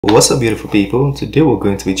What's up, beautiful people? Today we're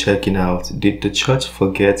going to be checking out, did the church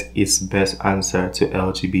forget its best answer to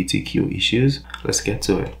LGBTQ issues? Let's get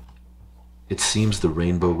to it. It seems the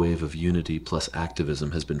rainbow wave of unity plus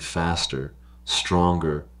activism has been faster,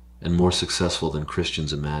 stronger, and more successful than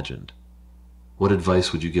Christians imagined. What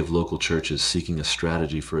advice would you give local churches seeking a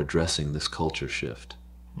strategy for addressing this culture shift?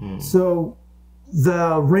 So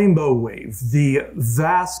the rainbow wave, the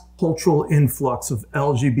vast cultural influx of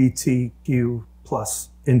LGBTQ plus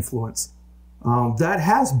influence, that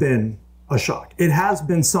has been a shock. It has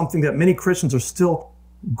been something that many Christians are still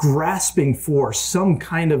grasping for some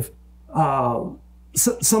kind of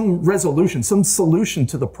some resolution, some solution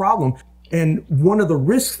to the problem. And one of the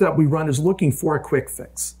risks that we run is looking for a quick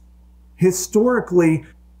fix. Historically,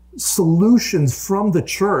 solutions from the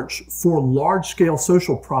church for large-scale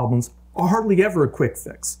social problems are hardly ever a quick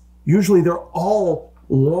fix. Usually they're all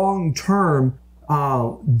long-term,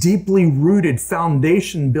 deeply rooted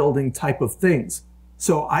foundation building type of things.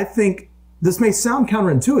 So I think this may sound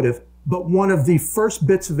counterintuitive, but one of the first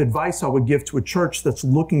bits of advice I would give to a church that's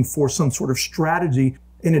looking for some sort of strategy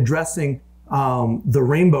in addressing the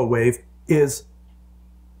rainbow wave is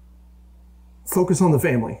focus on the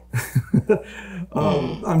family.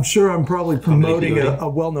 I'm sure I'm probably promoting a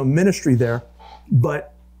well-known ministry there,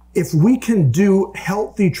 but if we can do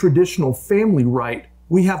healthy traditional family right,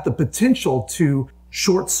 we have the potential to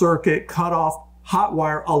short circuit, cut off,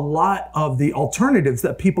 hotwire a lot of the alternatives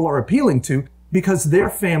that people are appealing to because their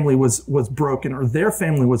family was broken, or their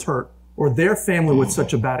family was hurt, or their family was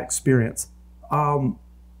such a bad experience.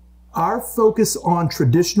 Our focus on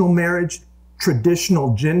traditional marriage,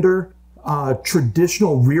 traditional gender,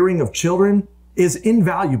 traditional rearing of children is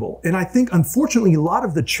invaluable. And I think, unfortunately, a lot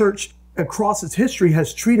of the church across its history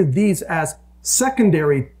has treated these as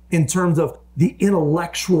secondary in terms of the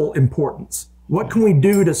intellectual importance. What can we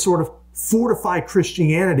do to sort of fortify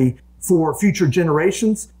Christianity for future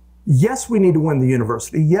generations? Yes, we need to win the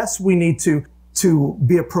university. Yes, we need to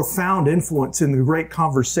be a profound influence in the great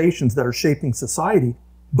conversations that are shaping society.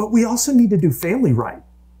 But we also need to do family right.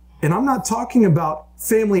 And I'm not talking about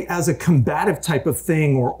family as a combative type of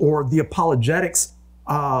thing or the apologetics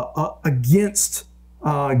against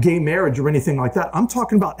gay marriage or anything like that. I'm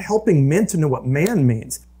talking about helping men to know what man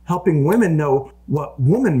means, helping women know what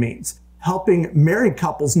woman means, helping married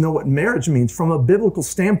couples know what marriage means from a biblical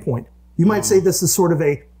standpoint. You might say this is sort of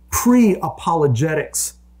a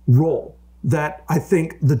pre-apologetics role that I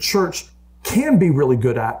think the church can be really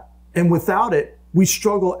good at. And without it, we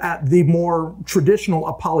struggle at the more traditional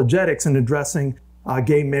apologetics in addressing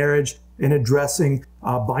gay marriage, in addressing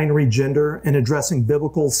binary gender, in addressing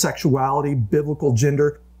biblical sexuality, biblical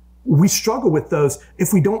gender. We struggle with those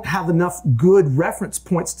if we don't have enough good reference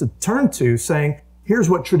points to turn to saying, here's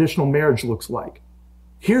what traditional marriage looks like.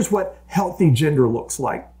 Here's what healthy gender looks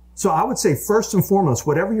like. So I would say first and foremost,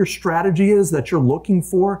 whatever your strategy is that you're looking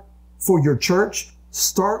for your church,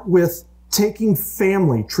 start with taking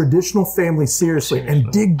family, traditional family seriously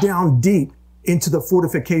and dig down deep into the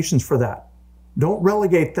fortifications for that. Don't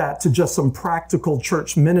relegate that to just some practical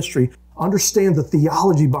church ministry. Understand the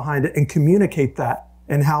theology behind it and communicate that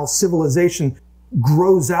and how civilization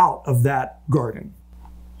grows out of that garden.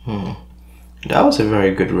 That was a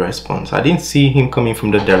very good response. I didn't see him coming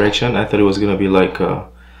from the direction. I thought it was going to be like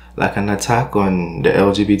an attack on the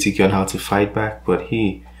LGBTQ and how to fight back, but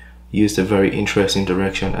he used a very interesting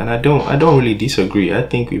direction, and I don't really disagree. I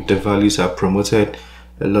think if the values are promoted,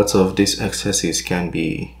 a lot of these excesses can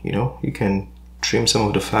be, you can trim some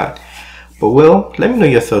of the fat. But well, let me know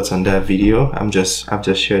your thoughts on that video. I've just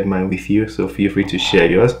shared mine with you, so feel free to share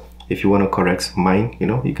yours. If you want to correct mine,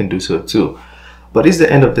 you can do so too. But it's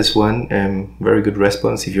the end of this one. Very good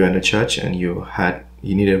response. If you're in the church and you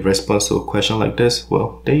needed a response to a question like this,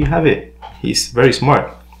 well, there you have it. He's very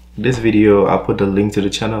smart. This video, I'll put the link to the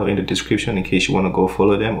channel in the description in case you want to go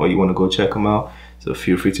follow them or you want to go check them out. So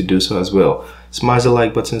feel free to do so as well. Smash the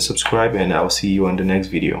like button, subscribe, and I'll see you on the next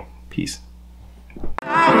video. Peace.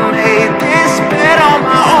 I made this bed on